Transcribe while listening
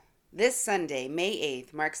This Sunday, May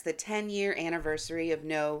 8th, marks the 10-year anniversary of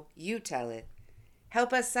No, You Tell It.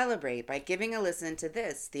 Help us celebrate by giving a listen to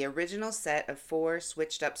this, the original set of 4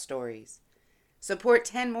 switched-up stories. Support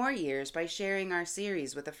 10 more years by sharing our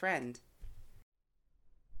series with a friend.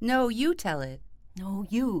 No, you tell it. No,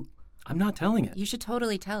 you. I'm not telling it. You should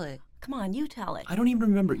totally tell it. Come on, you tell it. I don't even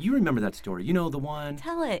remember. You remember that story. You know, the one.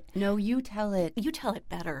 Tell it. No, you tell it. You tell it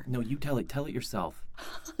better. No, you tell it. Tell it yourself.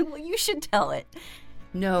 Well, you should tell it.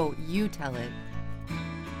 No, you tell it.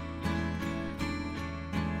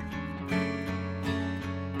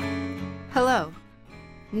 Hello.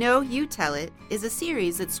 No, You Tell It is a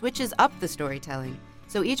series that switches up the storytelling.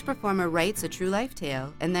 So each performer writes a true life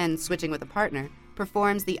tale and then, switching with a partner,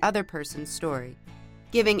 performs the other person's story,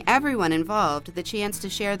 giving everyone involved the chance to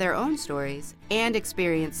share their own stories and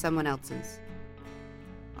experience someone else's.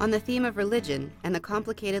 On the theme of religion and the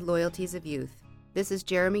complicated loyalties of youth, this is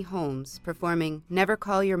Jeremy Holmes performing Never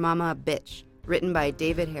Call Your Mama a Bitch, written by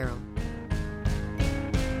David Harrell.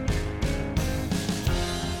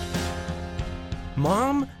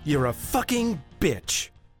 Mom, you're a fucking bitch.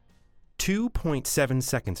 2.7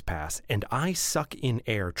 seconds pass, and I suck in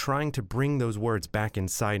air trying to bring those words back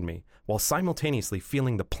inside me, while simultaneously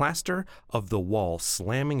feeling the plaster of the wall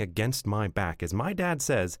slamming against my back as my dad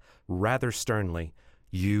says, rather sternly,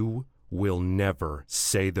 "You will never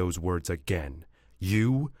say those words again.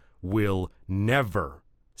 You will never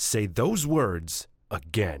say those words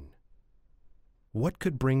again." What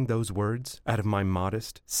could bring those words out of my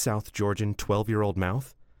modest, South Georgian 12-year-old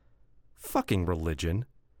mouth? Fucking religion.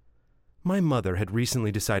 My mother had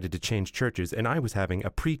recently decided to change churches, and I was having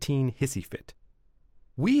a preteen hissy fit.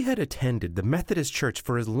 We had attended the Methodist church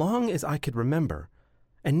for as long as I could remember,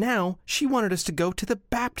 and now she wanted us to go to the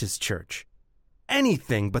Baptist church.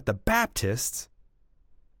 Anything but the Baptists.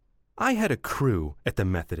 I had a crew at the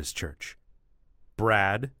Methodist church.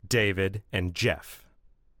 Brad, David, and Jeff.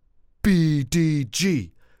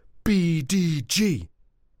 BDG. BDG.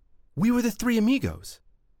 We were the 3 amigos.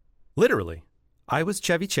 Literally. I was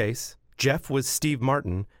Chevy Chase, Jeff was Steve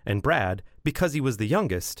Martin, and Brad, because he was the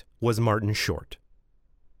youngest, was Martin Short.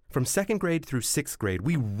 From 2nd grade through 6th grade,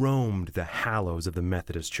 we roamed the hallows of the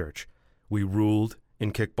Methodist church. We ruled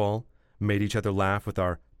in kickball, made each other laugh with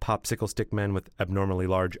our popsicle stick men with abnormally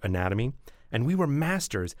large anatomy, and we were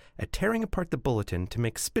masters at tearing apart the bulletin to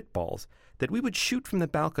make spitballs that we would shoot from the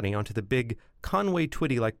balcony onto the big Conway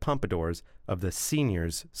Twitty-like pompadours of the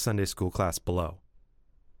seniors' Sunday school class below.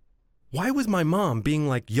 Why was my mom being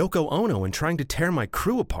like Yoko Ono and trying to tear my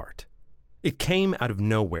crew apart? It came out of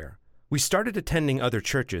nowhere. We started attending other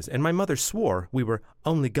churches, and my mother swore we were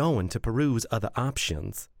only going to peruse other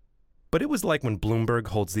options. But it was like when Bloomberg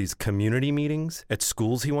holds these community meetings at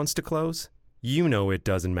schools he wants to close. You know it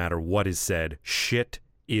doesn't matter what is said, shit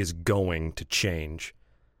is going to change.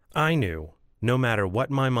 I knew, no matter what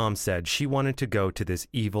my mom said, she wanted to go to this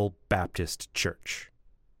evil Baptist church.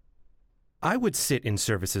 I would sit in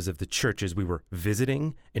services of the churches we were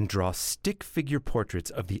visiting and draw stick figure portraits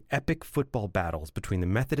of the epic football battles between the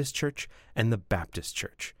Methodist church and the Baptist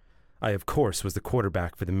church. I, of course, was the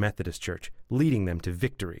quarterback for the Methodist church, leading them to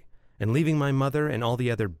victory, and leaving my mother and all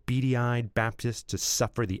the other beady-eyed Baptists to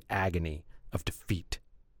suffer the agony of defeat.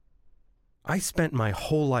 I spent my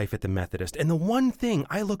whole life at the Methodist, and the one thing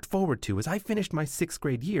I looked forward to as I finished my 6th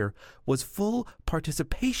grade year was full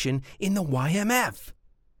participation in the YMF.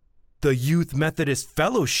 The Youth Methodist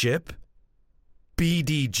Fellowship.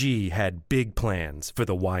 BDG had big plans for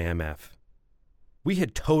the YMF. We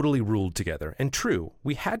had totally ruled together, and true,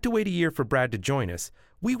 we had to wait a year for Brad to join us.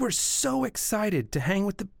 We were so excited to hang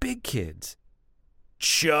with the big kids.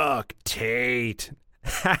 Chuck Tate,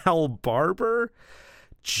 Hal Barber,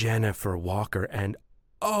 Jennifer Walker, and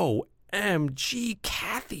OMG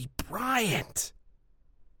Kathy Bryant.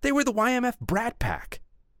 They were the YMF Brat Pack.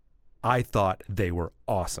 I thought they were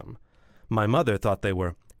awesome. My mother thought they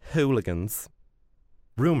were hooligans.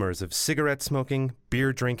 Rumors of cigarette smoking,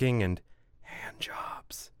 beer drinking, and hand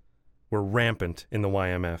jobs were rampant in the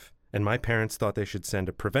YMF, and my parents thought they should send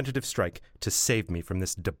a preventative strike to save me from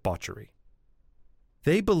this debauchery.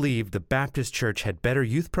 They believed the Baptist church had better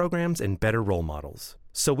youth programs and better role models.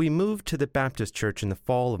 So we moved to the Baptist church in the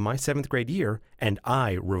fall of my 7th grade year, and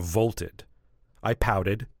I revolted. I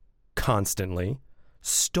pouted, constantly,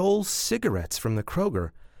 stole cigarettes from the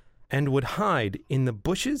Kroger, and would hide in the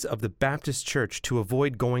bushes of the Baptist church to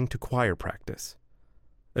avoid going to choir practice,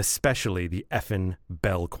 especially the effin'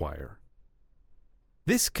 bell choir.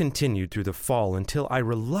 This continued through the fall until I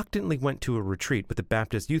reluctantly went to a retreat with the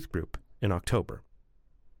Baptist youth group in October.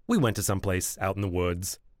 We went to some place out in the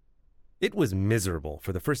woods. It was miserable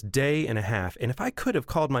for the first day and a half, and if I could have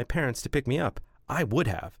called my parents to pick me up, I would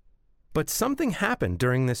have. But something happened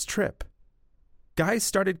during this trip. Guys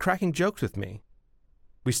started cracking jokes with me.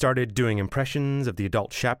 We started doing impressions of the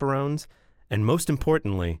adult chaperones, and most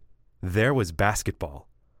importantly, there was basketball.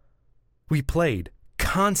 We played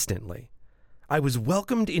constantly. I was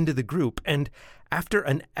welcomed into the group, and after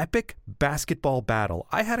an epic basketball battle,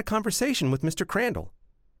 I had a conversation with Mr. Crandall.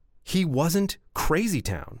 He wasn't Crazy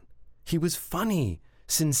Town. He was funny,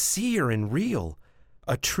 sincere, and real,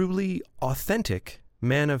 a truly authentic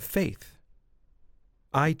man of faith.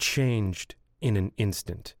 I changed in an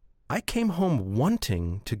instant. I came home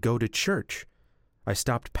wanting to go to church. I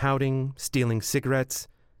stopped pouting, stealing cigarettes,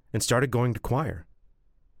 and started going to choir.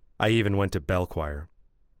 I even went to bell choir.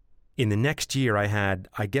 In the next year, I had,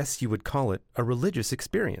 I guess you would call it, a religious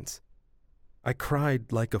experience. I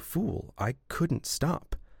cried like a fool. I couldn't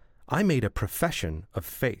stop. I made a profession of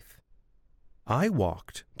faith. I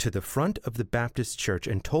walked to the front of the Baptist church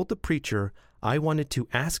and told the preacher I wanted to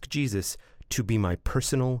ask Jesus to be my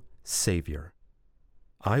personal Savior.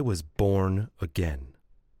 I was born again.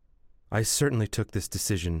 I certainly took this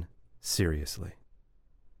decision seriously.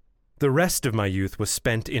 The rest of my youth was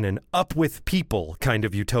spent in an up with people kind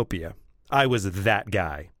of utopia. I was that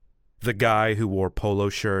guy. The guy who wore polo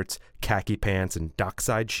shirts, khaki pants, and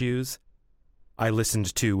dockside shoes. I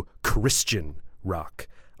listened to Christian rock.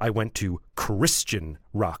 I went to Christian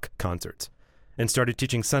rock concerts and started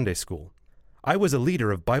teaching Sunday school. I was a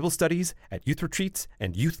leader of Bible studies at youth retreats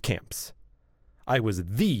and youth camps. I was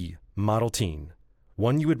the model teen,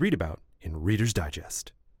 one you would read about in Reader's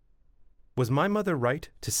Digest. Was my mother right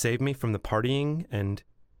to save me from the partying and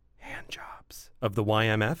handjobs of the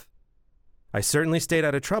YMF? I certainly stayed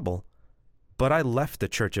out of trouble, but I left the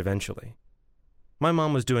church eventually. My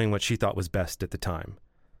mom was doing what she thought was best at the time.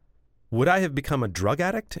 Would I have become a drug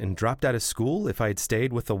addict and dropped out of school if I had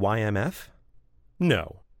stayed with the YMF?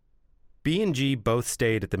 No. B and G both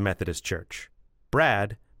stayed at the Methodist Church.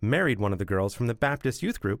 Brad married one of the girls from the Baptist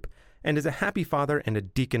youth group and is a happy father and a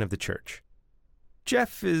deacon of the church.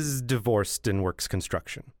 Jeff is divorced and works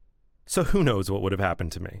construction. So who knows what would have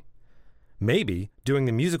happened to me? Maybe doing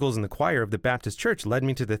the musicals in the choir of the Baptist church led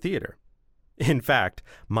me to the theater. In fact,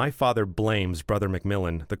 my father blames Brother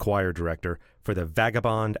McMillan, the choir director, for the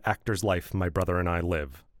vagabond actor's life my brother and I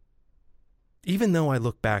live. Even though I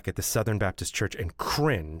look back at the Southern Baptist Church and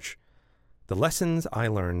cringe, the lessons I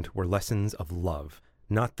learned were lessons of love,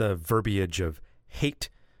 not the verbiage of hate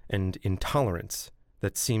and intolerance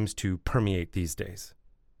that seems to permeate these days.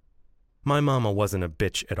 My mama wasn't a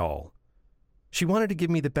bitch at all. She wanted to give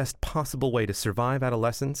me the best possible way to survive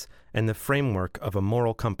adolescence and the framework of a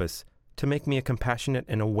moral compass to make me a compassionate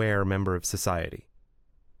and aware member of society.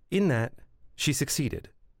 In that, she succeeded.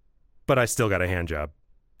 But I still got a handjob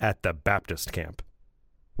at the Baptist camp,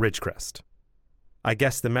 Ridgecrest. I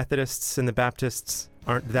guess the Methodists and the Baptists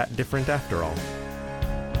aren't that different after all.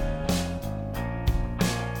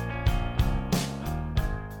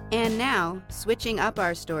 And now, switching up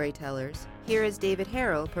our storytellers, here is David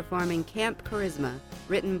Harrell performing Camp Charisma,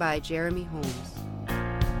 written by Jeremy Holmes.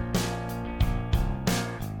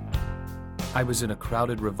 I was in a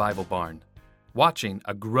crowded revival barn, watching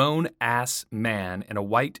a grown-ass man in a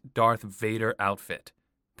white Darth Vader outfit,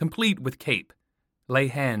 complete with cape, lay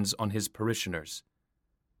hands on his parishioners.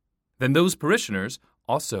 Then those parishioners,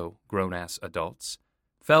 also grown-ass adults,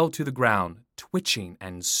 fell to the ground, twitching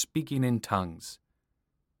and speaking in tongues.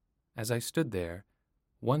 As I stood there,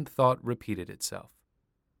 one thought repeated itself.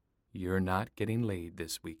 You're not getting laid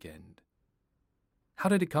this weekend. How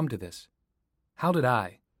did it come to this? How did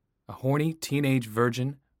I, a horny teenage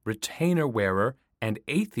virgin, retainer wearer, and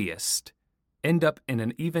atheist, end up in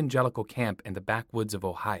an evangelical camp in the backwoods of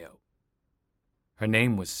Ohio? Her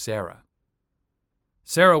name was Sarah.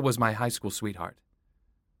 Sarah was my high school sweetheart.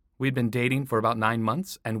 We'd been dating for about 9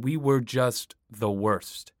 months, and we were just the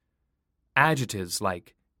worst. Adjectives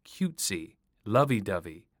like cutesy,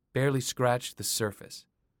 lovey-dovey, barely scratched the surface.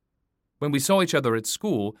 When we saw each other at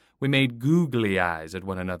school, we made googly eyes at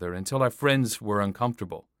one another until our friends were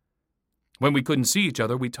uncomfortable. When we couldn't see each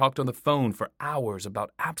other, we talked on the phone for hours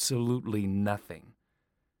about absolutely nothing.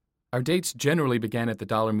 Our dates generally began at the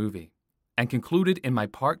Dollar Movie and concluded in my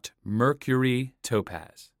parked Mercury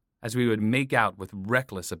Topaz, as we would make out with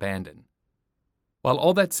reckless abandon. While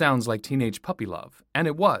all that sounds like teenage puppy love, and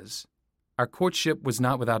it was, our courtship was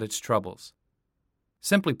not without its troubles.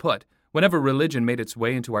 Simply put, whenever religion made its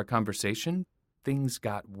way into our conversation, things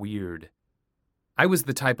got weird. I was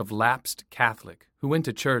the type of lapsed Catholic who went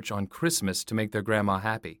to church on Christmas to make their grandma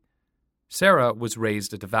happy. Sarah was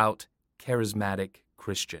raised a devout, charismatic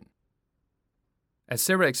Christian. As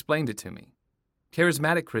Sarah explained it to me,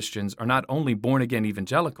 charismatic Christians are not only born-again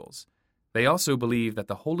evangelicals, They also believe that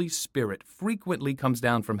the Holy Spirit frequently comes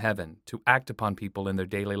down from heaven to act upon people in their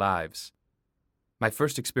daily lives. My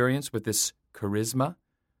first experience with this charisma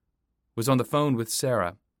was on the phone with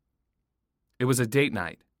Sarah. It was a date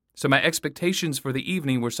night, so my expectations for the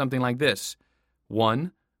evening were something like this.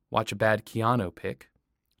 1, watch a bad Keanu pic.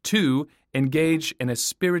 2, engage in a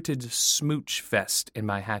spirited smooch fest in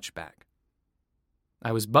my hatchback.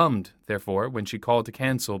 I was bummed, therefore, when she called to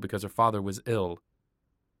cancel because her father was ill.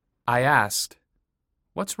 I asked,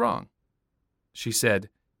 "What's wrong?" She said,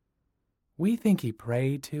 "We think he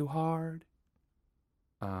prayed too hard."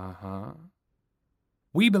 Uh-huh.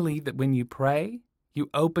 "We believe that when you pray, you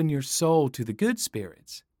open your soul to the good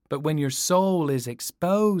spirits. But when your soul is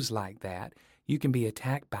exposed like that, you can be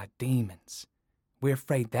attacked by demons. We're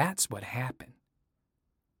afraid that's what happened."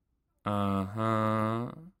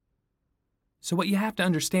 Uh-huh. "So what you have to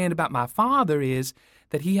understand about my father is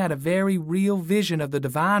that he had a very real vision of the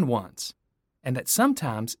divine once, and that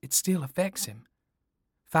sometimes it still affects him.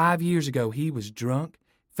 5 years ago he was drunk,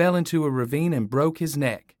 fell into a ravine and broke his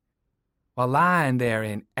neck. While lying there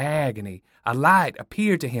in agony, a light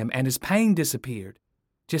appeared to him and his pain disappeared.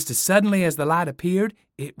 Just as suddenly as the light appeared,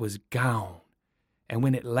 it was gone, and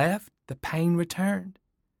when it left, the pain returned.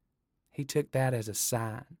 He took that as a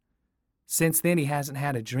sign. Since then he hasn't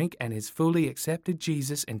had a drink and has fully accepted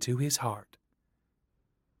Jesus into his heart."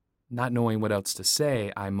 Not knowing what else to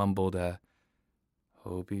say, I mumbled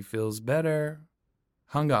 "Hope he feels better,"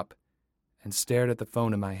 hung up, and stared at the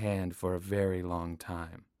phone in my hand for a very long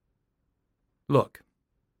time. Look,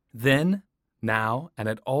 then, now, and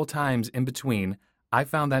at all times in between, I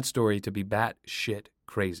found that story to be bat-shit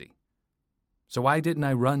crazy. So why didn't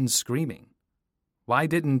I run screaming? Why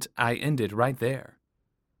didn't I end it right there?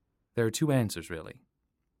 There are 2 answers, really.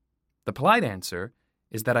 The polite answer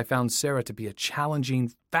is that I found Sarah to be a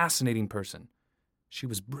challenging, fascinating person. She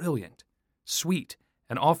was brilliant, sweet,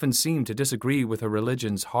 and often seemed to disagree with her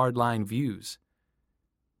religion's hardline views.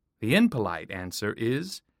 The impolite answer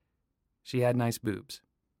is she had nice boobs.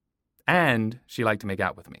 And she liked to make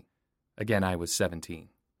out with me. Again, I was 17.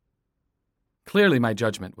 Clearly, my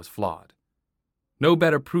judgment was flawed. No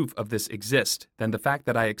better proof of this exists than the fact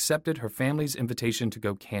that I accepted her family's invitation to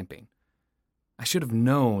go camping. I should have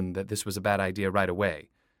known that this was a bad idea right away.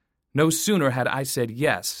 No sooner had I said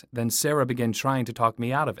yes than Sarah began trying to talk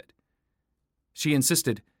me out of it. She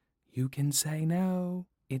insisted, "You can say no.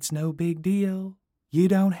 It's no big deal. You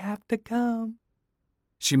don't have to come."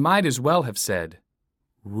 She might as well have said,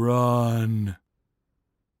 "Run."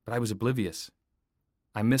 But I was oblivious.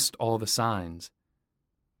 I missed all the signs.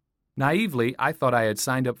 Naively, I thought I had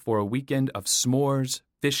signed up for a weekend of s'mores,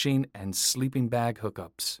 fishing, and sleeping bag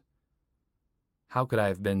hookups. How could I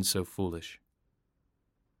have been so foolish?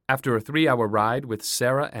 After a 3-hour ride with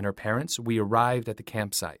Sarah and her parents, we arrived at the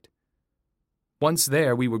campsite. Once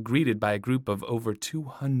there, we were greeted by a group of over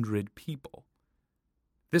 200 people.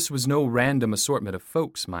 This was no random assortment of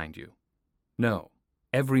folks, mind you. No,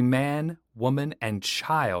 every man, woman, and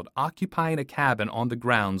child occupying a cabin on the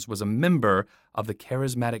grounds was a member of the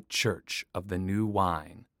charismatic church of the New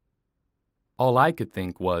Wine. All I could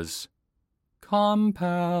think was,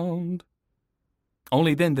 compound.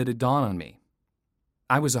 Only then did it dawn on me.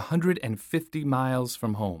 I was 150 miles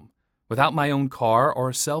from home, without my own car or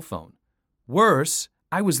a cell phone. Worse,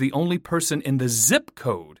 I was the only person in the zip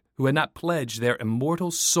code who had not pledged their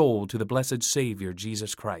immortal soul to the blessed Savior,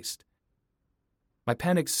 Jesus Christ. My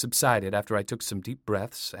panic subsided after I took some deep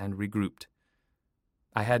breaths and regrouped.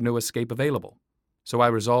 I had no escape available, so I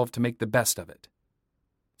resolved to make the best of it.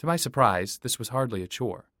 To my surprise, this was hardly a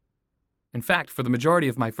chore. In fact, for the majority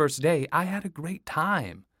of my first day, I had a great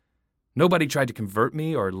time. Nobody tried to convert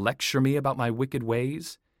me or lecture me about my wicked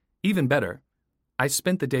ways. Even better, I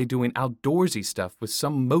spent the day doing outdoorsy stuff with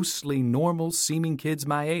some mostly normal-seeming kids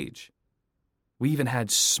my age. We even had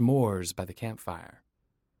s'mores by the campfire.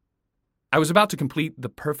 I was about to complete the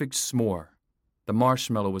perfect s'more. The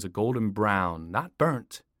marshmallow was a golden brown, not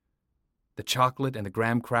burnt. The chocolate and the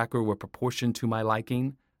graham cracker were proportioned to my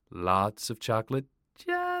liking. Lots of chocolate,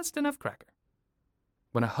 just enough cracker.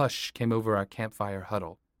 When a hush came over our campfire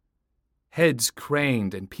huddle, heads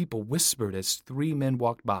craned and people whispered as 3 men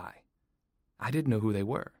walked by. I didn't know who they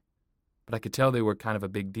were, but I could tell they were kind of a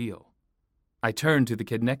big deal. I turned to the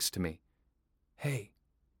kid next to me. "Hey,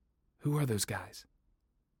 who are those guys?"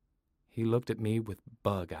 He looked at me with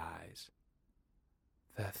bug eyes.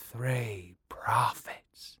 "The 3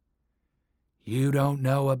 prophets. You don't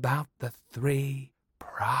know about the 3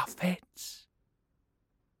 prophets?"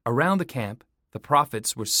 Around the camp, the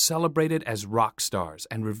prophets were celebrated as rock stars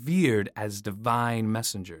and revered as divine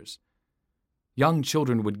messengers. Young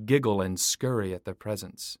children would giggle and scurry at their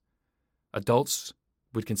presence. Adults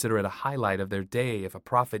would consider it a highlight of their day if a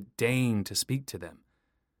prophet deigned to speak to them.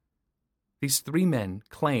 These 3 men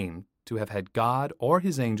claimed to have had God or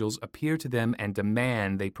his angels appear to them and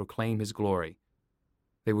demand they proclaim his glory.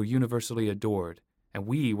 They were universally adored, and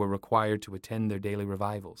we were required to attend their daily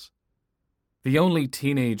revivals. The only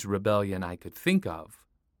teenage rebellion I could think of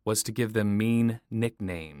was to give them mean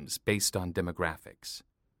nicknames based on demographics.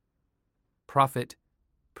 Prophet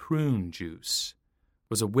Prune Juice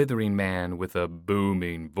was a withering man with a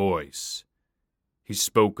booming voice. He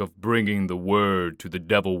spoke of bringing the word to the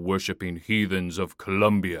devil-worshipping heathens of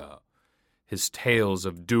Colombia. His tales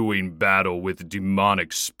of doing battle with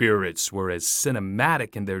demonic spirits were as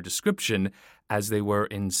cinematic in their description as they were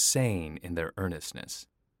insane in their earnestness.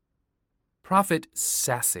 Prophet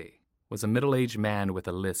Sassy was a middle-aged man with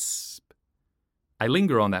a lisp. I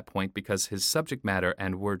linger on that point because his subject matter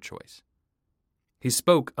and word choice. He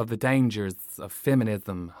spoke of the dangers of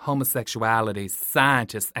feminism, homosexuality,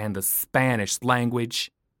 scientists, and the Spanish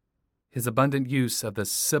language. His abundant use of the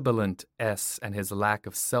sibilant S and his lack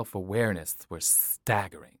of self-awareness were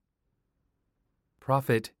staggering.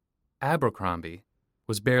 Prophet Abercrombie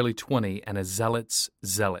was barely 20 and a zealot's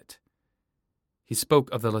zealot. He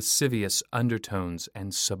spoke of the lascivious undertones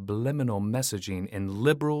and subliminal messaging in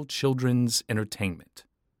liberal children's entertainment.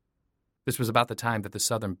 This was about the time that the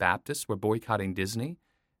Southern Baptists were boycotting Disney,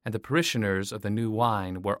 and the parishioners of the new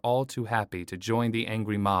wine were all too happy to join the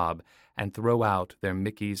angry mob and throw out their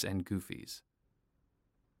Mickeys and Goofies.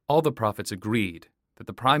 All the prophets agreed that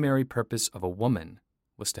the primary purpose of a woman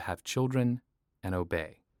was to have children and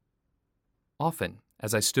obey. Often,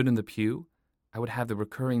 as I stood in the pew, I would have the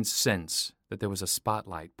recurring sense that there was a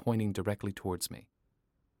spotlight pointing directly towards me,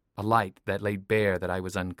 a light that laid bare that I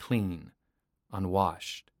was unclean,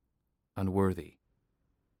 unwashed, unworthy.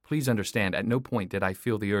 Please understand, at no point did I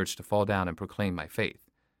feel the urge to fall down and proclaim my faith.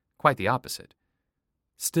 Quite the opposite.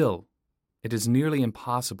 Still, it is nearly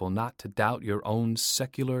impossible not to doubt your own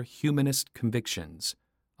secular humanist convictions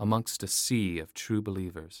amongst a sea of true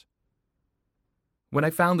believers. When I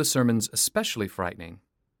found the sermons especially frightening,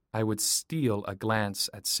 I would steal a glance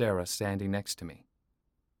at Sarah standing next to me.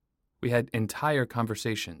 We had entire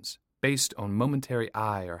conversations based on momentary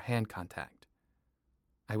eye or hand contact.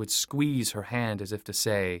 I would squeeze her hand as if to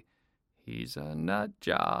say, "He's a nut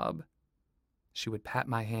job." She would pat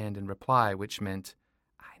my hand in reply, which meant,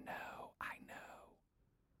 I know.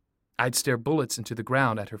 I'd stare bullets into the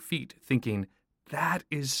ground at her feet, thinking, that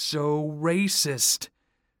is so racist.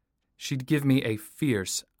 She'd give me a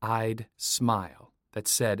fierce-eyed smile that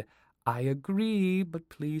said, I agree, but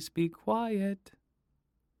please be quiet.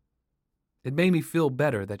 It made me feel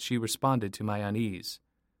better that she responded to my unease,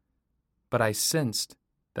 but I sensed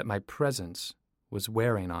that my presence was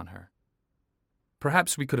wearing on her.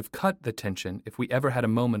 Perhaps we could have cut the tension if we ever had a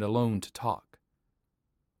moment alone to talk.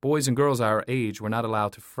 Boys and girls our age were not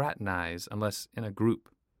allowed to fraternize unless in a group.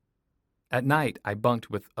 At night, I bunked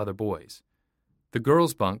with other boys. The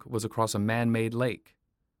girls' bunk was across a man-made lake.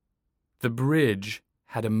 The bridge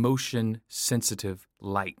had a motion-sensitive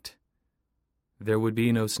light. There would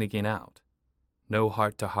be no sneaking out, no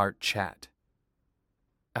heart-to-heart chat.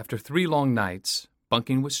 After 3 long nights,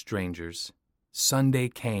 bunking with strangers, Sunday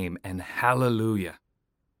came, and hallelujah.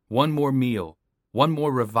 One more meal, one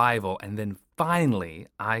more revival, and then finally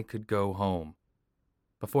I could go home.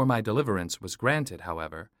 Before my deliverance was granted,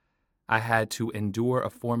 however, I had to endure a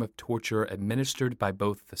form of torture administered by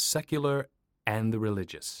both the secular and the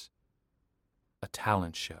religious. A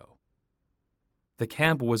talent show. The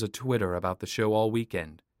camp was a twitter about the show all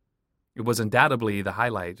weekend. It was undoubtedly the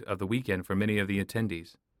highlight of the weekend for many of the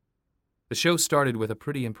attendees. The show started with a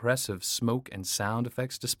pretty impressive smoke and sound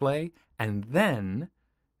effects display, and then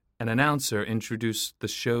an announcer introduced the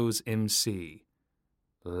show's MC,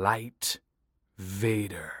 Light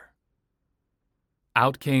Vader.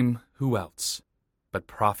 Out came who else but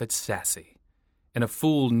Prophet Sassy, in a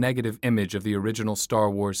full negative image of the original Star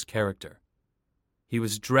Wars character. He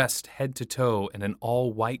was dressed head to toe in an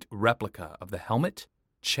all-white replica of the helmet,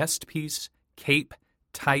 chest piece, cape,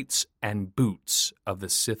 tights, and boots of the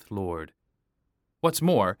Sith Lord. What's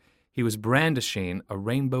more, he was brandishing a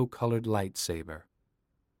rainbow-colored lightsaber.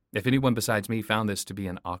 If anyone besides me found this to be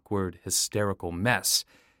an awkward, hysterical mess,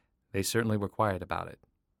 they certainly were quiet about it.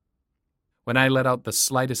 When I let out the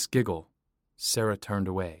slightest giggle, Sarah turned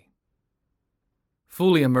away.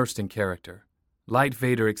 Fully immersed in character, Light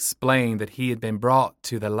Vader explained that he had been brought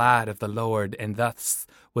to the light of the Lord and thus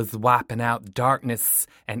was wiping out darkness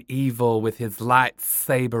and evil with his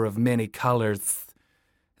lightsaber of many colors.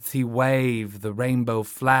 As he waved the rainbow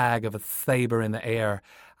flag of a saber in the air,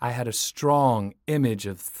 I had a strong image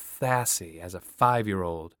of Sassy as a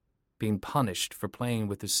 5-year-old, being punished for playing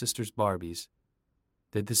with his sister's Barbies.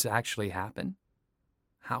 Did this actually happen?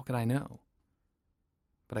 How could I know?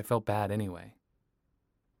 But I felt bad anyway.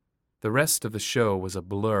 The rest of the show was a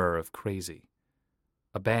blur of crazy.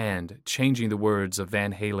 A band changing the words of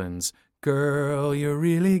Van Halen's "Girl, you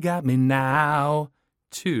really got me now"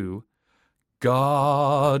 to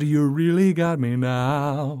 "God, you really got me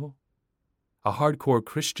now." A hardcore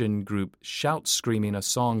Christian group shout-screaming a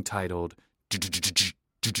song titled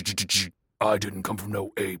 "I didn't come from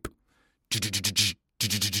no ape.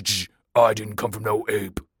 I didn't come from no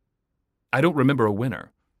ape." I don't remember a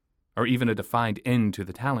winner, or even a defined end to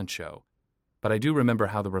the talent show, but I do remember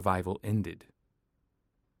how the revival ended.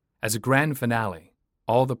 As a grand finale,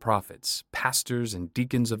 all the prophets, pastors, and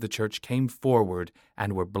deacons of the church came forward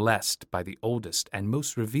and were blessed by the oldest and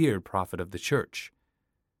most revered prophet of the church.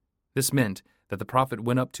 This meant that the prophet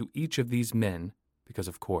went up to each of these men, because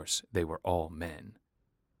of course they were all men,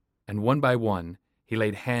 and one by one he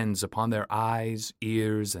laid hands upon their eyes,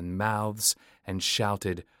 ears, and mouths, and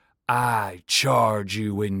shouted, "I charge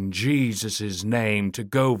you in Jesus' name to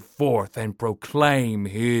go forth and proclaim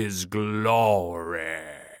his glory."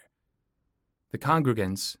 The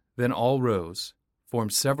congregants then all rose,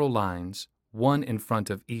 formed several lines, one in front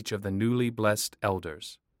of each of the newly blessed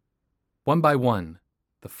elders. One by one,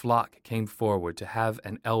 the flock came forward to have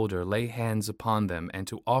an elder lay hands upon them and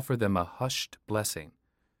to offer them a hushed blessing.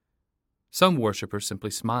 Some worshippers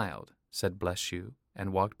simply smiled, said "bless you,"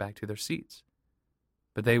 and walked back to their seats.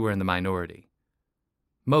 But they were in the minority.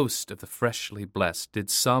 Most of the freshly blessed did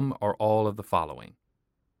some or all of the following: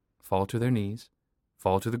 fall to their knees,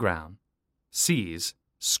 fall to the ground, seize,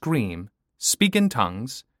 scream, speak in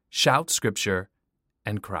tongues, shout scripture,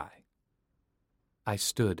 and cry. I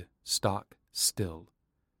stood stock still,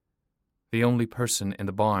 the only person in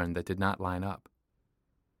the barn that did not line up.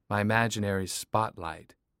 My imaginary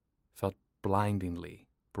spotlight felt blindingly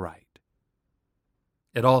bright.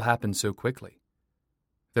 It all happened so quickly.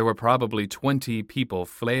 There were probably 20 people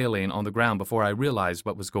flailing on the ground before I realized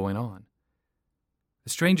what was going on. The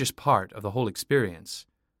strangest part of the whole experience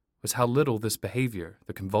was how little this behavior,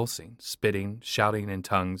 the convulsing, spitting, shouting in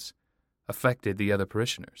tongues, affected the other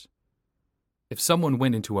parishioners. If someone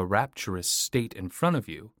went into a rapturous state in front of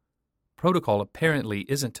you, protocol apparently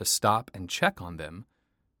isn't to stop and check on them,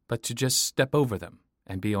 but to just step over them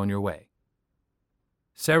and be on your way.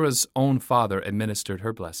 Sarah's own father administered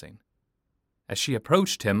her blessing. As she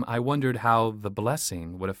approached him, I wondered how the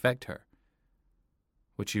blessing would affect her.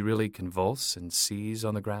 Would she really convulse and seize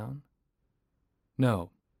on the ground?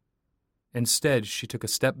 No. Instead, she took a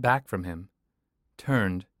step back from him,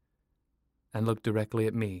 turned, and looked directly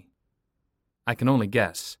at me. I can only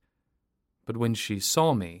guess, but when she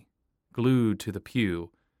saw me, glued to the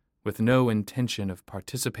pew, with no intention of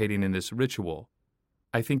participating in this ritual,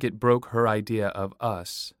 I think it broke her idea of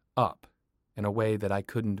us up in a way that I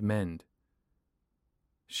couldn't mend.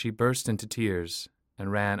 She burst into tears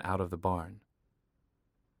and ran out of the barn.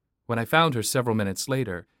 When I found her several minutes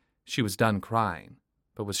later, she was done crying,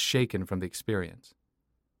 but was shaken from the experience.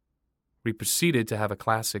 We proceeded to have a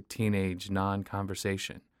classic teenage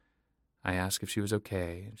non-conversation. I asked if she was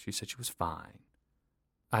okay, and she said she was fine.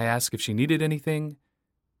 I asked if she needed anything.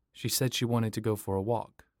 She said she wanted to go for a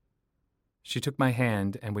walk. She took my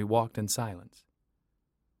hand, and we walked in silence.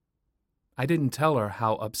 I didn't tell her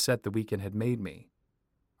how upset the weekend had made me,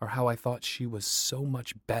 or how I thought she was so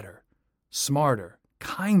much better, smarter,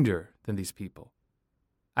 kinder than these people.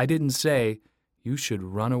 I didn't say, "You should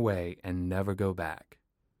run away and never go back."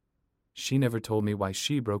 She never told me why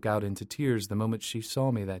she broke out into tears the moment she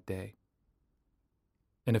saw me that day.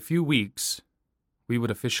 In a few weeks, we would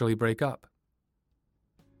officially break up.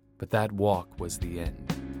 But that walk was the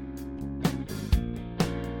end.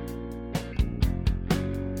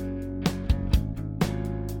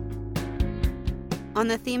 On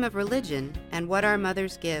the theme of religion and what our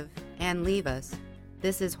mothers give and leave us,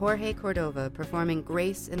 this is Jorge Cordova performing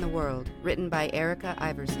Grace in the World, written by Erica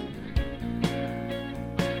Iverson.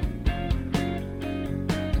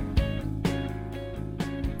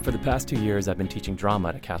 For the past 2 years, I've been teaching drama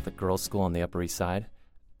at a Catholic girls' school on the Upper East Side.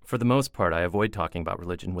 For the most part, I avoid talking about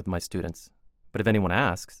religion with my students. But if anyone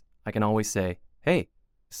asks, I can always say, "Hey,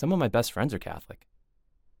 some of my best friends are Catholic."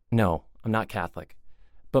 No, I'm not Catholic,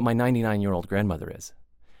 but my 99-year-old grandmother is.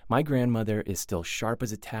 My grandmother is still sharp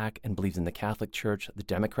as a tack and believes in the Catholic Church, the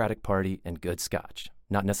Democratic Party, and good scotch,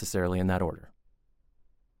 not necessarily in that order.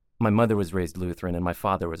 My mother was raised Lutheran and my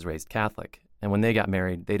father was raised Catholic, and when they got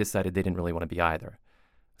married, they decided they didn't really want to be either.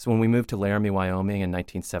 So when we moved to Laramie, Wyoming in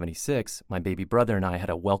 1976, my baby brother and I had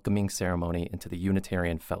a welcoming ceremony into the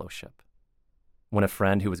Unitarian Fellowship. When a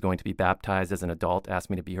friend who was going to be baptized as an adult asked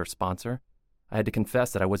me to be her sponsor, I had to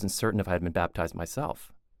confess that I wasn't certain if I had been baptized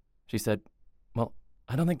myself. She said, "Well,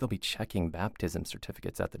 I don't think they'll be checking baptism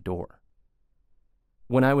certificates at the door."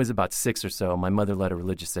 When I was about 6 or so, my mother led a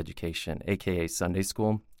religious education, aka Sunday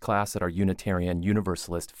school, class at our Unitarian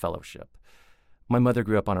Universalist Fellowship. My mother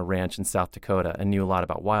grew up on a ranch in South Dakota and knew a lot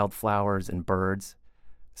about wildflowers and birds.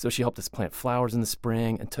 So she helped us plant flowers in the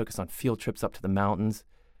spring and took us on field trips up to the mountains.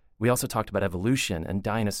 We also talked about evolution and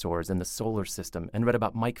dinosaurs and the solar system and read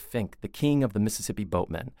about Mike Fink, the king of the Mississippi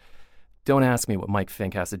boatmen. Don't ask me what Mike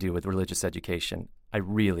Fink has to do with religious education. I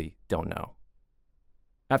really don't know.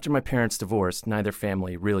 After my parents divorced, neither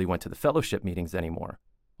family really went to the fellowship meetings anymore,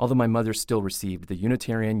 although my mother still received the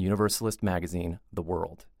Unitarian Universalist magazine, The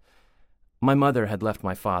World. My mother had left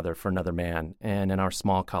my father for another man, and in our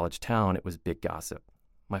small college town, it was big gossip.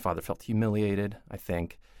 My father felt humiliated, I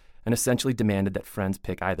think, and essentially demanded that friends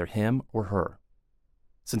pick either him or her.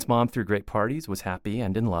 Since Mom threw great parties, was happy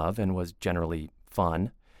and in love, and was generally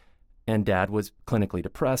fun, and Dad was clinically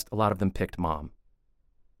depressed, a lot of them picked Mom.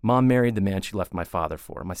 Mom married the man she left my father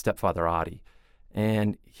for, my stepfather Adi,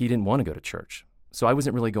 and he didn't want to go to church. So I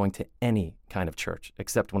wasn't really going to any kind of church,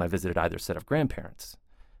 except when I visited either set of grandparents.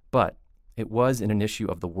 But it was in an issue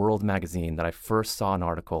of The World magazine that I first saw an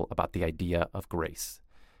article about the idea of grace,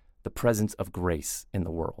 the presence of grace in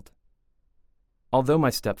the world. Although my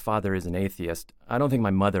stepfather is an atheist, I don't think my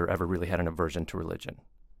mother ever really had an aversion to religion.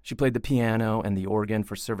 She played the piano and the organ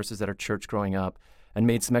for services at her church growing up, and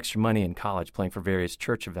made some extra money in college playing for various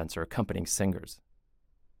church events or accompanying singers.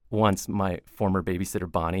 Once, my former babysitter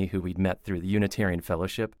Bonnie, who we'd met through the Unitarian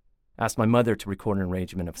Fellowship, asked my mother to record an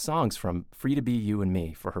arrangement of songs from Free to Be You and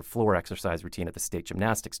Me for her floor exercise routine at the state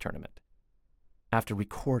gymnastics tournament. After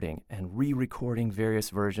recording and re-recording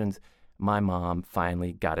various versions, my mom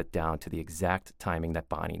finally got it down to the exact timing that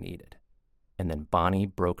Bonnie needed. And then Bonnie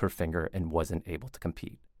broke her finger and wasn't able to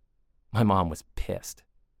compete. My mom was pissed.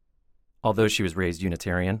 Although she was raised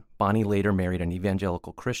Unitarian, Bonnie later married an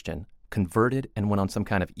evangelical Christian, converted, and went on some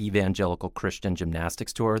kind of evangelical Christian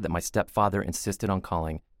gymnastics tour that my stepfather insisted on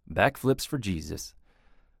calling Backflips for Jesus.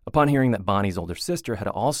 Upon hearing that Bonnie's older sister had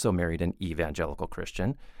also married an evangelical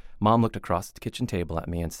Christian, Mom looked across the kitchen table at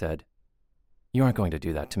me and said, "You aren't going to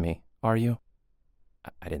do that to me, are you?"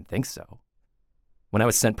 I didn't think so. When I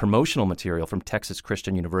was sent promotional material from Texas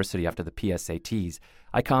Christian University after the PSATs,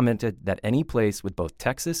 I commented that any place with both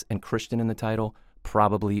Texas and Christian in the title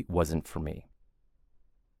probably wasn't for me.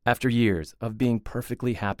 After years of being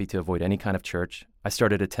perfectly happy to avoid any kind of church, I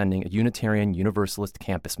started attending a Unitarian Universalist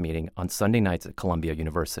campus meeting on Sunday nights at Columbia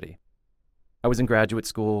University. I was in graduate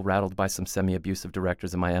school, rattled by some semi-abusive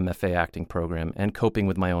directors in my MFA acting program, and coping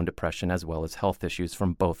with my own depression as well as health issues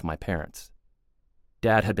from both my parents.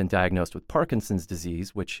 Dad had been diagnosed with Parkinson's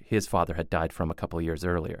disease, which his father had died from a couple of years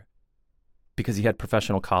earlier. Because he had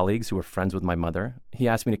professional colleagues who were friends with my mother, he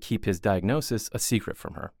asked me to keep his diagnosis a secret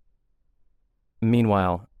from her.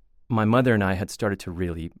 Meanwhile, my mother and I had started to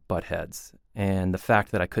really butt heads, and the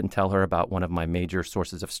fact that I couldn't tell her about one of my major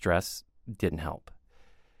sources of stress didn't help.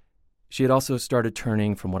 She had also started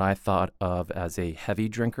turning from what I thought of as a heavy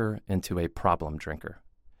drinker into a problem drinker.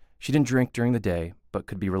 She didn't drink during the day, but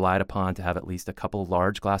could be relied upon to have at least a couple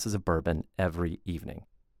large glasses of bourbon every evening.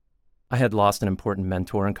 I had lost an important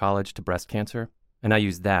mentor in college to breast cancer, and I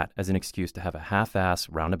used that as an excuse to have a half-ass,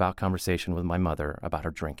 roundabout conversation with my mother about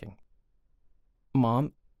her drinking.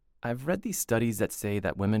 "Mom, I've read these studies that say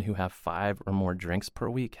that women who have 5 or more drinks per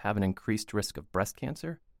week have an increased risk of breast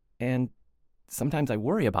cancer, and sometimes I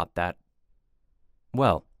worry about that."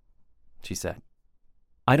 "Well," she said,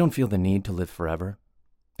 "I don't feel the need to live forever.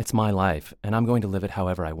 It's my life, and I'm going to live it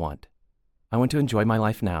however I want. I want to enjoy my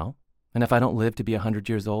life now, and if I don't live to be 100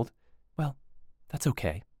 years old, well, that's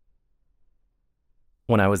okay."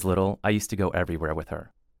 When I was little, I used to go everywhere with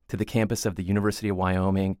her, to the campus of the University of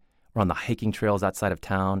Wyoming, or on the hiking trails outside of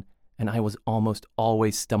town, and I was almost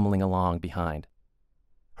always stumbling along behind.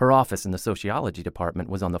 Her office in the sociology department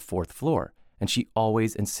was on the 4th floor, and she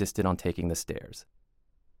always insisted on taking the stairs.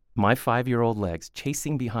 My 5-year-old legs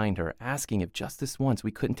chasing behind her, asking if just this once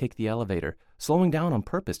we couldn't take the elevator, slowing down on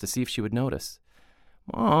purpose to see if she would notice.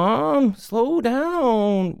 "Mom, slow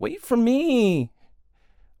down, wait for me."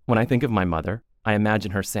 When I think of my mother, I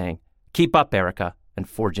imagine her saying, "Keep up, Erica," and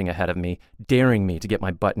forging ahead of me, daring me to get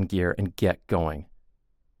my butt in gear and get going.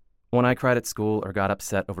 When I cried at school or got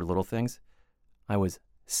upset over little things, I was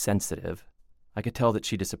sensitive. I could tell that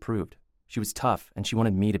she disapproved. She was tough, and she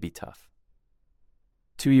wanted me to be tough.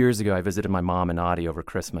 2 years ago, I visited my mom and Adi over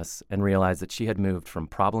Christmas and realized that she had moved from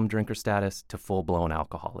problem drinker status to full-blown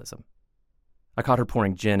alcoholism. I caught her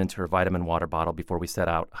pouring gin into her vitamin water bottle before we set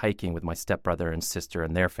out hiking with my stepbrother and sister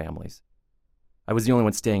and their families. I was the only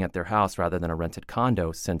one staying at their house rather than a rented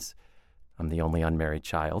condo since I'm the only unmarried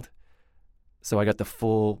child. So I got the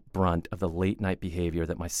full brunt of the late-night behavior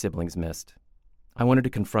that my siblings missed. I wanted to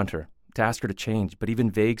confront her, to ask her to change, but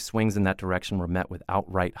even vague swings in that direction were met with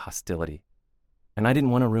outright hostility. And I didn't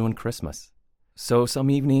want to ruin Christmas. So some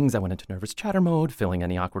evenings I went into nervous chatter mode, filling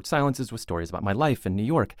any awkward silences with stories about my life in New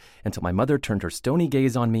York, until my mother turned her stony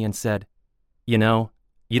gaze on me and said, "You know,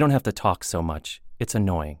 you don't have to talk so much. It's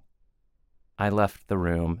annoying." I left the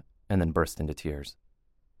room and then burst into tears.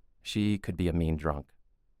 She could be a mean drunk.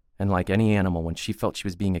 And like any animal, when she felt she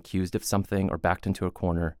was being accused of something or backed into a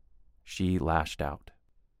corner, she lashed out.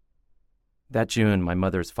 That June, my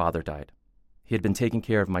mother's father died. He had been taking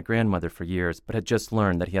care of my grandmother for years, but had just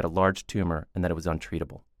learned that he had a large tumor and that it was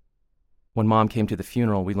untreatable. When Mom came to the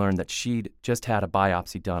funeral, we learned that she'd just had a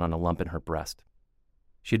biopsy done on a lump in her breast.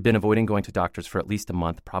 She'd been avoiding going to doctors for at least a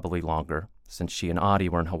month, probably longer, since she and Audie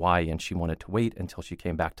were in Hawaii and she wanted to wait until she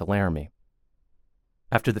came back to Laramie.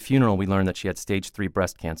 After the funeral, we learned that she had stage 3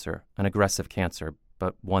 breast cancer, an aggressive cancer,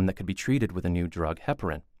 but one that could be treated with a new drug,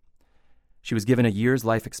 heparin. She was given a year's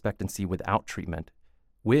life expectancy without treatment,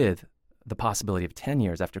 with the possibility of 10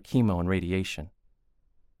 years after chemo and radiation.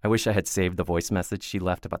 I wish I had saved the voice message she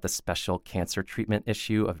left about the special cancer treatment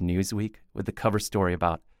issue of Newsweek with the cover story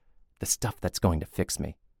about the stuff that's going to fix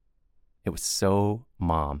me. It was so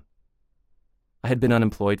Mom. I had been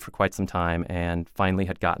unemployed for quite some time and finally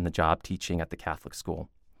had gotten the job teaching at the Catholic school.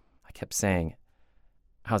 I kept saying,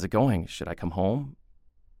 "How's it going? Should I come home?"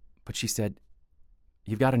 But she said,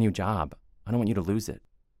 "You've got a new job. I don't want you to lose it."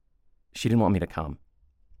 She didn't want me to come.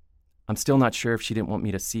 I'm still not sure if she didn't want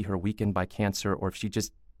me to see her weakened by cancer or if she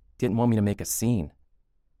just didn't want me to make a scene.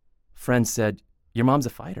 Friends said, "Your mom's a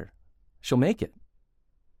fighter. She'll make it."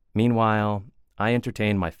 Meanwhile, I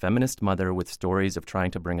entertained my feminist mother with stories of trying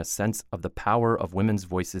to bring a sense of the power of women's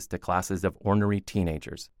voices to classes of ornery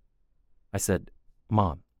teenagers. I said,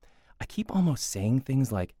 "Mom, I keep almost saying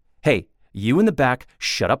things like, 'Hey, you in the back,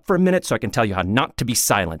 shut up for a minute so I can tell you how not to be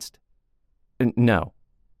silenced.'" No.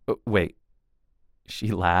 Wait.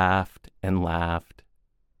 She laughed and laughed.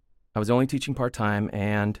 I was only teaching part-time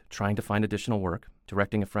and trying to find additional work,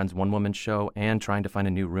 directing a friend's one-woman show, and trying to find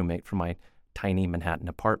a new roommate for my tiny Manhattan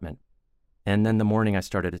apartment. And then the morning I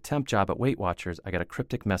started a temp job at Weight Watchers, I got a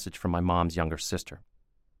cryptic message from my mom's younger sister.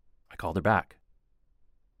 I called her back.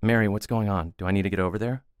 "Mary, what's going on? Do I need to get over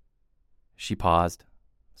there?" She paused,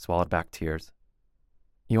 swallowed back tears.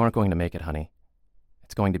 "You aren't going to make it, honey.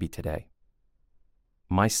 It's going to be today."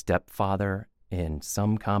 My stepfather, in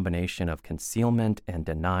some combination of concealment and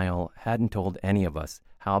denial, hadn't told any of us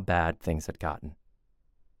how bad things had gotten.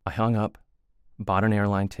 I hung up, bought an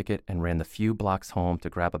airline ticket, and ran the few blocks home to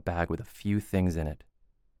grab a bag with a few things in it.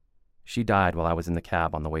 She died while I was in the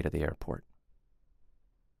cab on the way to the airport.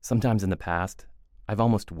 Sometimes in the past, I've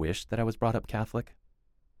almost wished that I was brought up Catholic.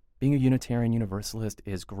 Being a Unitarian Universalist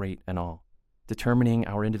is great and all, determining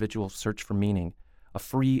our individual search for meaning, a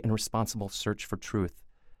free and responsible search for truth.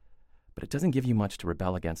 But it doesn't give you much to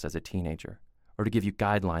rebel against as a teenager, or to give you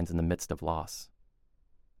guidelines in the midst of loss.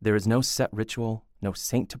 There is no set ritual, no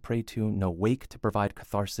saint to pray to, no wake to provide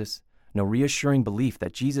catharsis, no reassuring belief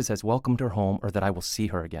that Jesus has welcomed her home or that I will see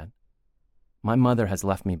her again. My mother has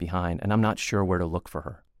left me behind, and I'm not sure where to look for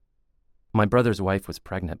her. My brother's wife was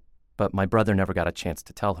pregnant, but my brother never got a chance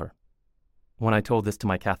to tell her. When I told this to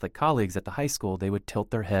my Catholic colleagues at the high school, they would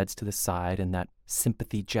tilt their heads to the side in that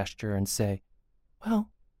sympathy gesture and say,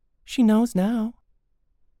 "Well, she knows now."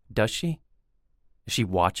 Does she? Is she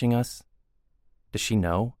watching us? Does she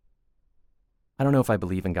know? I don't know if I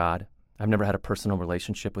believe in God. I've never had a personal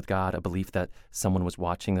relationship with God, a belief that someone was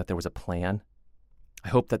watching, that there was a plan. I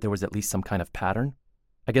hope that there was at least some kind of pattern.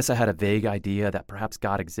 I guess I had a vague idea that perhaps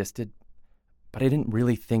God existed, but I didn't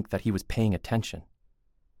really think that he was paying attention.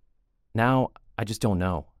 Now, I just don't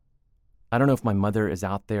know. I don't know if my mother is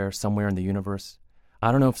out there somewhere in the universe.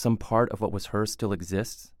 I don't know if some part of what was hers still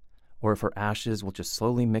exists, or if her ashes will just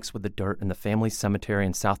slowly mix with the dirt in the family cemetery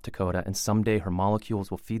in South Dakota, and someday her molecules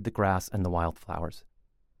will feed the grass and the wildflowers.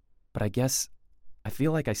 But I guess I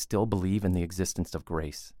feel like I still believe in the existence of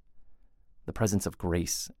grace, the presence of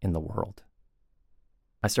grace in the world.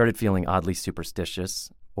 I started feeling oddly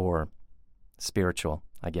superstitious, or spiritual,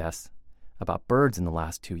 I guess, about birds in the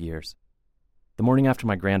last 2 years. The morning after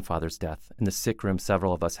my grandfather's death, in the sick room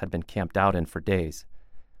several of us had been camped out in for days,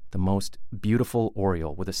 the most beautiful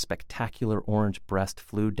oriole with a spectacular orange breast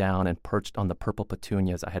flew down and perched on the purple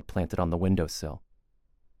petunias I had planted on the windowsill.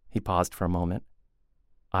 He paused for a moment,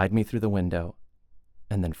 eyed me through the window,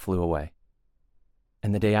 and then flew away.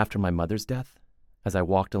 And the day after my mother's death, As I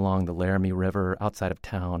walked along the Laramie River outside of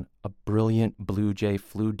town, a brilliant blue jay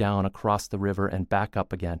flew down across the river and back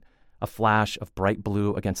up again, a flash of bright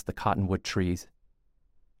blue against the cottonwood trees.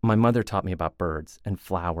 My mother taught me about birds and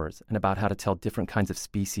flowers and about how to tell different kinds of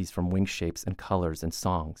species from wing shapes and colors and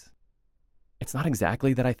songs. It's not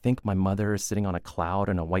exactly that I think my mother is sitting on a cloud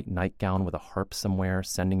in a white nightgown with a harp somewhere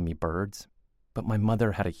sending me birds, but my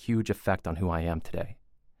mother had a huge effect on who I am today.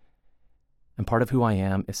 And part of who I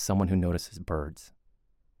am is someone who notices birds.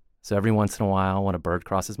 So every once in a while, when a bird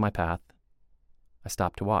crosses my path, I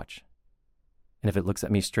stop to watch. And if it looks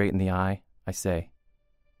at me straight in the eye, I say,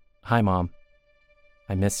 "Hi, Mom.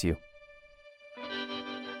 I miss you."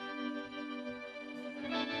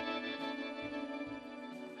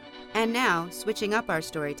 And now, switching up our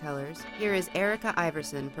storytellers, here is Erica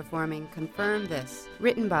Iverson performing Confirm This,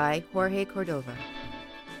 written by Jorge Cordova.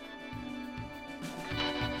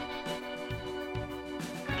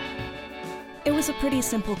 It was a pretty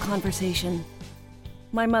simple conversation.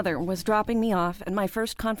 My mother was dropping me off at my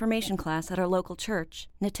first confirmation class at our local church,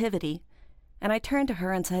 Nativity, and I turned to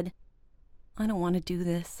her and said, "I don't want to do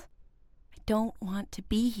this. I don't want to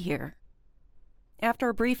be here." After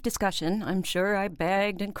a brief discussion, I'm sure I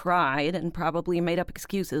begged and cried and probably made up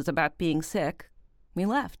excuses about being sick. We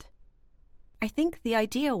left. I think the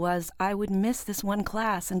idea was I would miss this one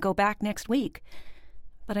class and go back next week,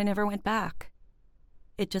 but I never went back.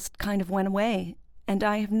 It just kind of went away, and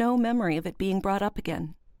I have no memory of it being brought up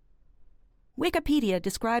again. Wikipedia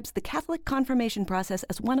describes the Catholic confirmation process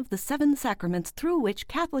as one of the 7 sacraments through which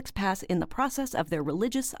Catholics pass in the process of their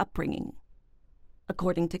religious upbringing.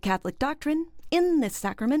 According to Catholic doctrine, in this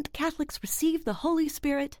sacrament, Catholics receive the Holy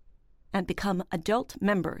Spirit and become adult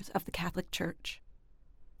members of the Catholic Church.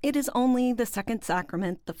 It is only the second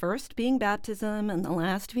sacrament, the first being baptism and the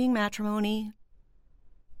last being matrimony.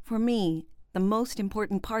 For me, the most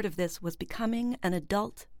important part of this was becoming an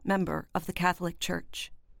adult member of the Catholic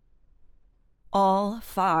Church. All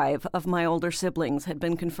 5 of my older siblings had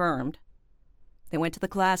been confirmed. They went to the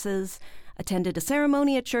classes, attended a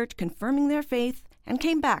ceremony at church confirming their faith, and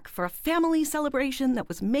came back for a family celebration that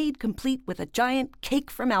was made complete with a giant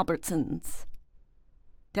cake from Albertsons.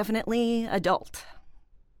 Definitely adult.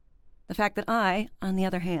 The fact that I, on the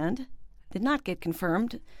other hand, did not get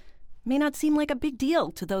confirmed may not seem like a big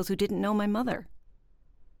deal to those who didn't know my mother.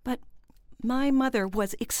 But my mother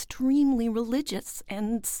was extremely religious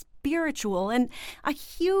and spiritual and a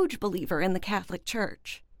huge believer in the Catholic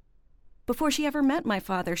Church. Before she ever met my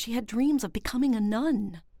father, she had dreams of becoming a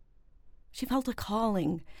nun. She felt a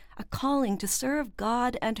calling to serve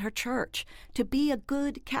God and her church, to be a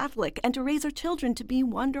good Catholic, and to raise her children to be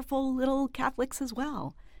wonderful little Catholics as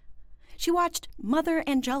well. She watched Mother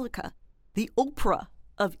Angelica, the Oprah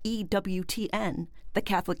of EWTN, the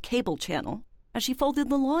Catholic cable channel, as she folded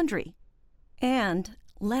the laundry, and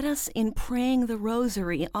led us in praying the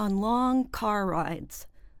rosary on long car rides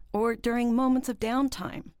or during moments of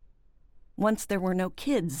downtime. Once there were no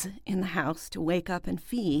kids in the house to wake up and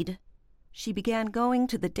feed, she began going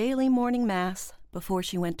to the daily morning mass before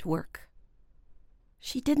she went to work.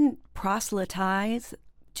 She didn't proselytize,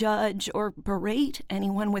 judge, or berate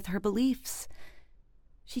anyone with her beliefs.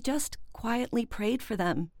 She just quietly prayed for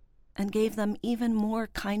them and gave them even more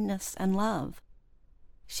kindness and love.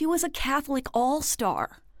 She was a Catholic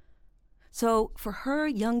all-star. So for her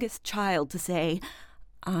youngest child to say,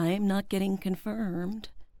 "I'm not getting confirmed,"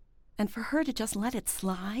 and for her to just let it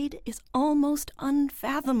slide is almost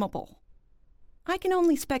unfathomable. I can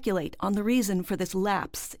only speculate on the reason for this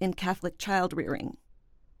lapse in Catholic child-rearing.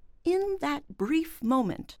 In that brief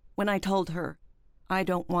moment when I told her, "I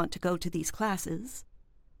don't want to go to these classes,"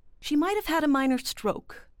 she might have had a minor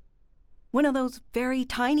stroke. One of those very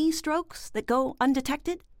tiny strokes that go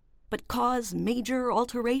undetected but cause major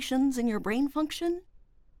alterations in your brain function.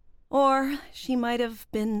 Or she might have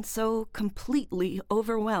been so completely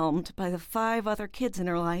overwhelmed by the 5 other kids in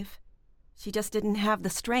her life, she just didn't have the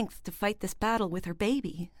strength to fight this battle with her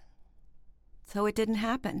baby. So it didn't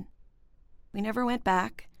happen. We never went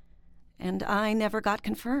back, and I never got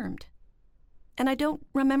confirmed. And I don't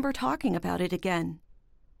remember talking about it again.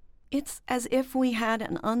 It's as if we had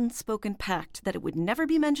an unspoken pact that it would never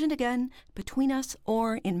be mentioned again between us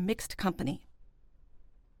or in mixed company.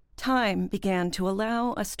 Time began to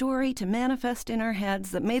allow a story to manifest in our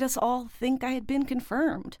heads that made us all think I had been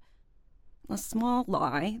confirmed. A small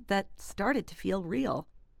lie that started to feel real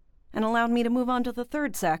and allowed me to move on to the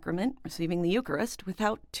 3rd sacrament, receiving the Eucharist,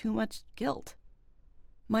 without too much guilt.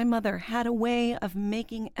 My mother had a way of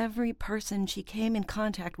making every person she came in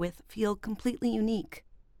contact with feel completely unique.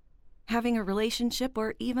 Having a relationship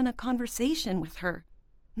or even a conversation with her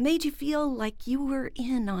made you feel like you were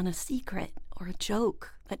in on a secret or a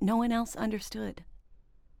joke that no one else understood.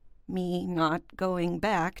 Me not going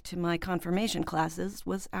back to my confirmation classes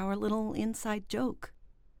was our little inside joke.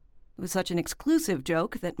 It was such an exclusive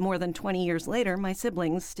joke that more than 20 years later, my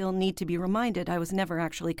siblings still need to be reminded I was never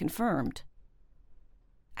actually confirmed.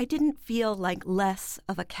 I didn't feel like less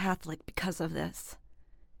of a Catholic because of this,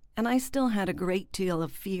 and I still had a great deal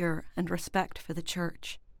of fear and respect for the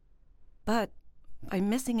church. But by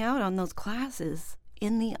missing out on those classes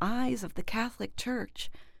in the eyes of the Catholic Church,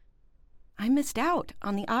 I missed out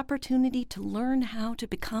on the opportunity to learn how to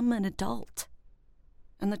become an adult.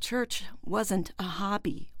 And the church wasn't a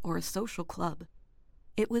hobby or a social club.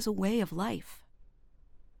 It was a way of life.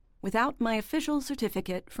 Without my official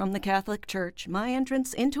certificate from the Catholic Church, my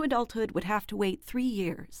entrance into adulthood would have to wait 3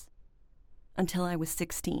 years, until I was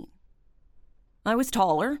 16. I was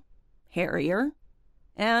taller, hairier,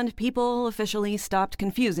 and people officially stopped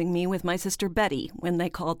confusing me with my sister Betty when they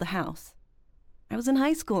called the house. I was in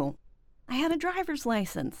high school. I had a driver's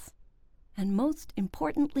license. And most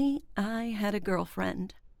importantly, I had a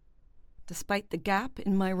girlfriend. Despite the gap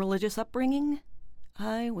in my religious upbringing,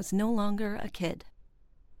 I was no longer a kid.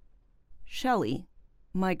 Shelley,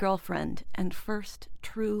 my girlfriend and first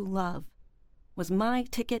true love, was my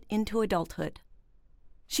ticket into adulthood.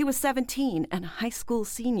 She was 17 and a high school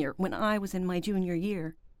senior when I was in my junior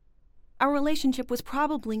year. Our relationship was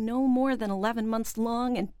probably no more than 11 months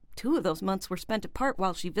long, and 2 of those months were spent apart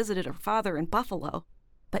while she visited her father in Buffalo.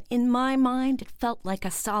 But in my mind, it felt like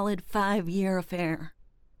a solid 5-year affair.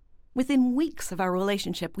 Within weeks of our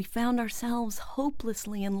relationship, we found ourselves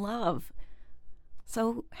hopelessly in love.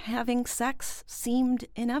 So having sex seemed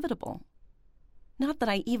inevitable. Not that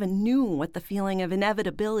I even knew what the feeling of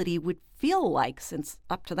inevitability would feel like, since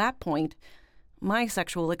up to that point, my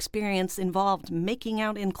sexual experience involved making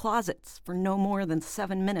out in closets for no more than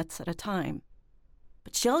 7 minutes at a time.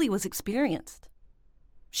 But Shelley was experienced.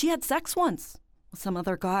 She had sex once with some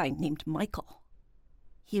other guy named Michael.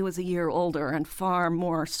 He was a year older and far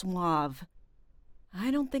more suave.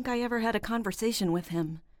 I don't think I ever had a conversation with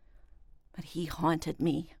him, but he haunted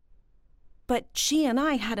me. But she and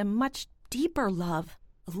I had a much deeper love,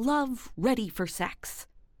 a love ready for sex.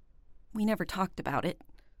 We never talked about it.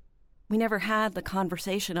 We never had the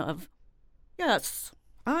conversation of, "Yes,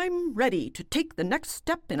 I'm ready to take the next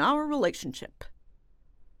step in our relationship."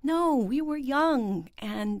 No, we were young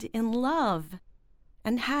and in love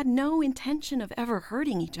and had no intention of ever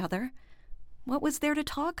hurting each other. What was there to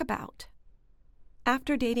talk about?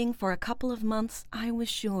 After dating for a couple of months, I was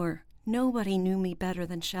sure nobody knew me better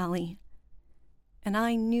than Shelley, and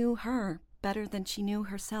I knew her better than she knew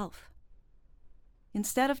herself.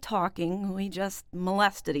 Instead of talking, we just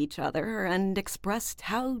molested each other and expressed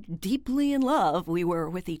how deeply in love we were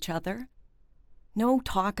with each other. No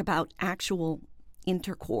talk about actual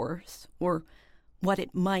intercourse or what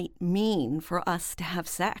it might mean for us to have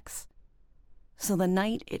sex. So the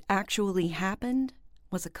night it actually happened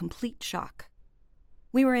was a complete shock.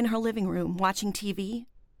 We were in her living room watching TV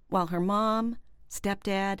while her mom,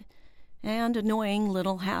 stepdad, and annoying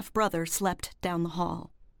little half-brother slept down the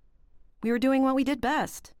hall. We were doing what we did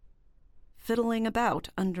best, fiddling about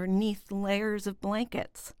underneath layers of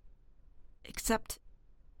blankets. Except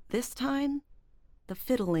this time, the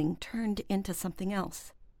fiddling turned into something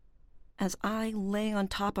else. As I lay on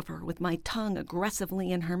top of her with my tongue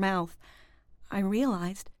aggressively in her mouth, I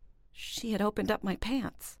realized she had opened up my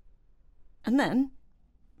pants. And then,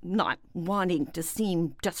 not wanting to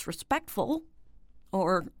seem disrespectful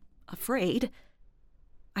or afraid,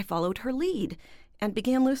 I followed her lead and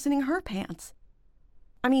began loosening her pants.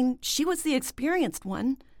 I mean, she was the experienced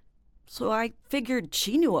one, so I figured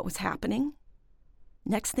she knew what was happening.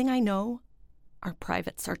 Next thing I know, our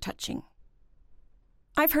privates are touching.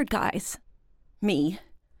 I've heard guys, me,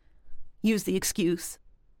 use the excuse,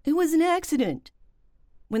 "It was an accident,"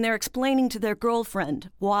 when they're explaining to their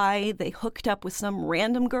girlfriend why they hooked up with some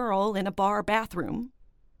random girl in a bar bathroom.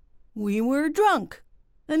 "We were drunk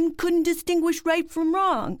and couldn't distinguish right from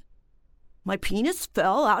wrong. My penis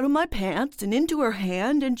fell out of my pants and into her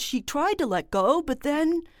hand, and she tried to let go, but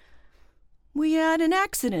then we had an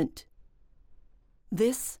accident."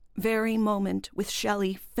 This very moment with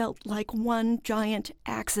Shelley felt like one giant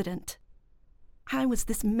accident. I was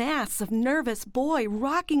this mass of nervous boy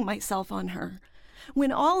rocking myself on her,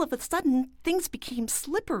 when all of a sudden things became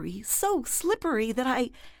slippery, so slippery that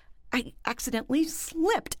I accidentally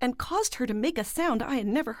slipped and caused her to make a sound I had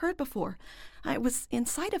never heard before. I was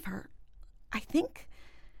inside of her. I think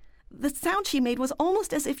the sound she made was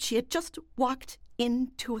almost as if she had just walked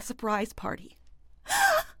into a surprise party.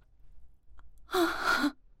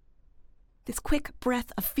 This quick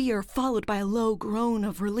breath of fear followed by a low groan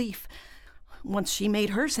of relief. once she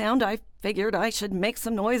made her sound, I figured I should make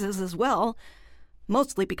some noises as well,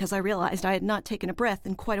 mostly because I realized I had not taken a breath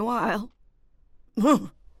in quite a while.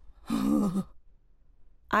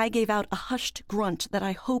 I gave out a hushed grunt that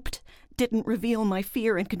I hoped didn't reveal my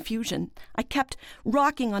fear and confusion. I kept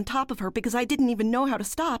rocking on top of her because I didn't even know how to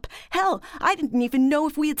stop. Hell, I didn't even know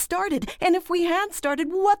if we had started. And if we had started,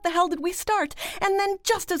 what the hell did we start? And then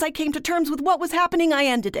just as I came to terms with what was happening, I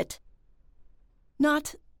ended it.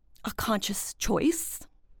 Not a conscious choice,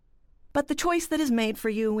 but the choice that is made for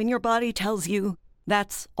you when your body tells you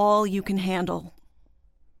that's all you can handle.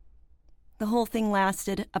 The whole thing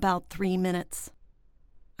lasted about 3 minutes.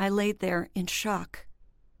 I laid there in shock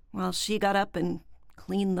while she got up and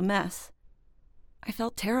cleaned the mess. I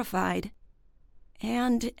felt terrified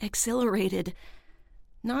and exhilarated,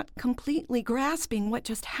 not completely grasping what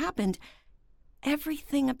just happened.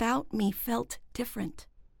 Everything about me felt different.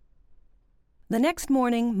 The next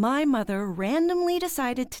morning, my mother randomly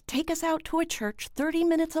decided to take us out to a church 30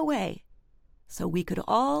 minutes away so we could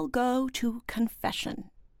all go to confession.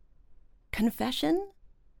 Confession?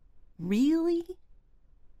 Really?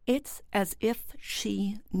 It's as if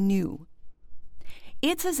she knew.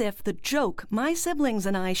 It's as if the joke my siblings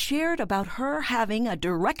and I shared about her having a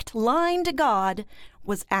direct line to God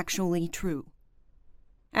was actually true.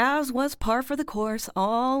 As was par for the course,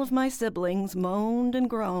 all of my siblings moaned and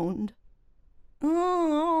groaned.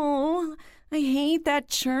 "Oh, I hate that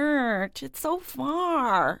church. It's so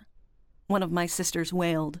far," one of my sisters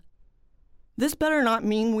wailed. "This better not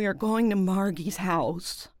mean we are going to Margie's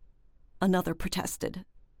house," another protested.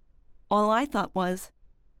 All I thought was,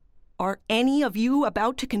 are any of you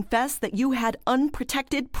about to confess that you had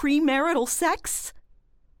unprotected premarital sex?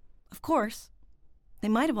 Of course, they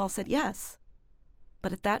might have all said yes,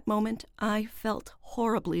 but at that moment I felt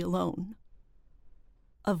horribly alone.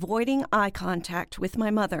 Avoiding eye contact with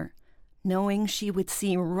my mother, knowing she would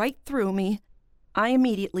see right through me, I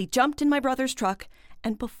immediately jumped in my brother's truck,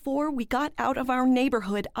 and before we got out of our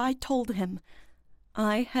neighborhood, I told him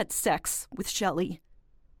I had sex with Shelley.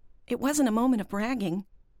 It wasn't a moment of bragging.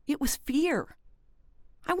 It was fear.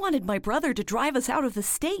 I wanted my brother to drive us out of the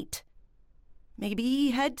state.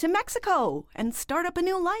 Maybe head to Mexico and start up a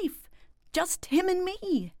new life. Just him and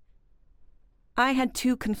me. I had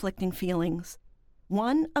two conflicting feelings.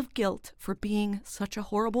 One of guilt for being such a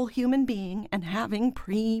horrible human being and having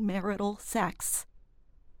premarital sex.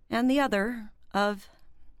 And the other of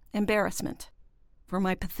embarrassment for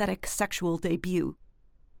my pathetic sexual debut.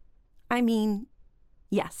 I mean,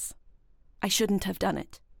 yes, I shouldn't have done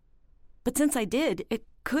it. But since I did, it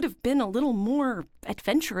could have been a little more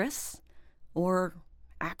adventurous, or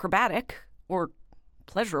acrobatic, or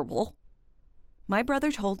pleasurable. My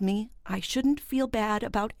brother told me I shouldn't feel bad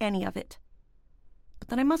about any of it, but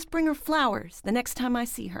that I must bring her flowers the next time I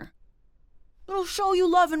see her. It'll show you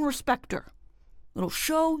love and respect her. It'll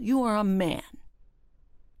show you are a man.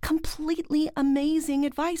 Completely amazing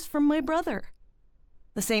advice from my brother.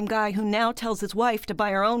 The same guy who now tells his wife to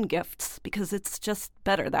buy her own gifts because it's just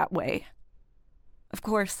better that way. Of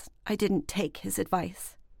course, I didn't take his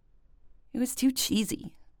advice. It was too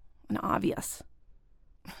cheesy and obvious,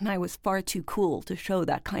 and I was far too cool to show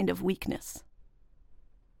that kind of weakness.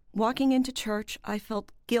 Walking into church, I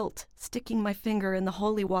felt guilt sticking my finger in the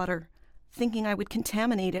holy water, thinking I would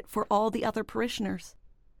contaminate it for all the other parishioners.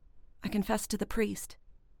 I confessed to the priest.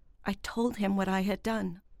 I told him what I had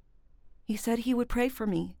done. He said he would pray for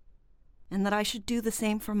me, and that I should do the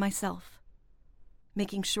same for myself,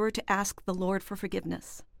 making sure to ask the Lord for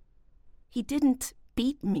forgiveness. He didn't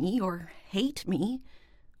beat me or hate me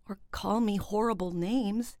or call me horrible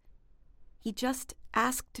names. He just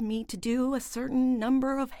asked me to do a certain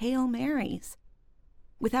number of Hail Marys.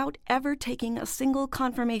 Without ever taking a single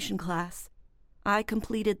confirmation class, I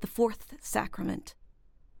completed the fourth sacrament,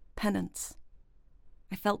 penance.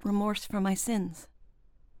 I felt remorse for my sins.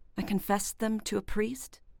 I confessed them to a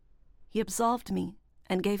priest. He absolved me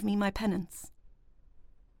and gave me my penance.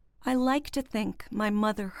 I like to think my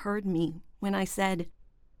mother heard me when I said,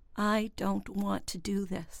 "I don't want to do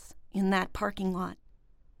this," in that parking lot,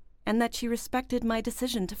 and that she respected my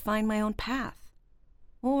decision to find my own path.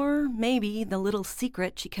 Or maybe the little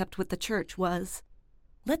secret she kept with the church was,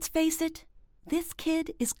 let's face it, this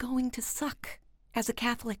kid is going to suck as a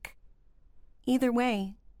Catholic. Either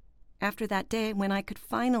way, after that day when I could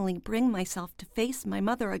finally bring myself to face my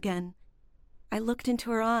mother again, I looked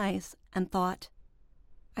into her eyes and thought,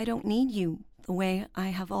 I don't need you the way I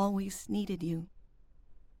have always needed you.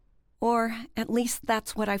 Or at least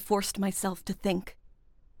that's what I forced myself to think.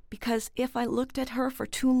 Because if I looked at her for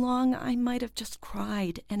too long, I might have just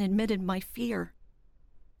cried and admitted my fear.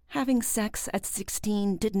 Having sex at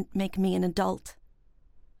 16 didn't make me an adult.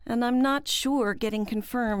 And I'm not sure getting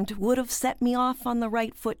confirmed would have set me off on the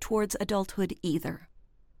right foot towards adulthood either.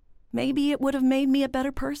 Maybe it would have made me a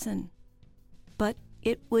better person, but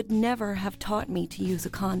it would never have taught me to use a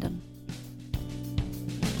condom.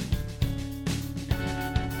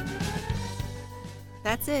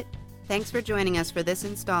 That's it. Thanks for joining us for this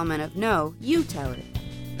installment of No, You Tell It.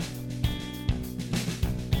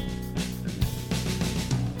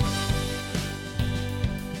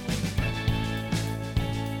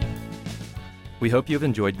 We hope you've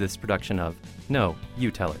enjoyed this production of No, You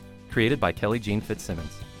Tell It, created by Kelly Jean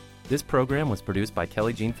Fitzsimmons. This program was produced by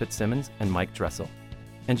Kelly Jean Fitzsimmons and Mike Dressel.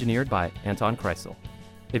 Engineered by Anton Kreisel.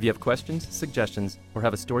 If you have questions, suggestions, or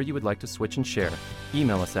have a story you would like to switch and share,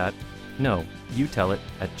 email us at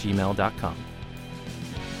noyoutellit@gmail.com.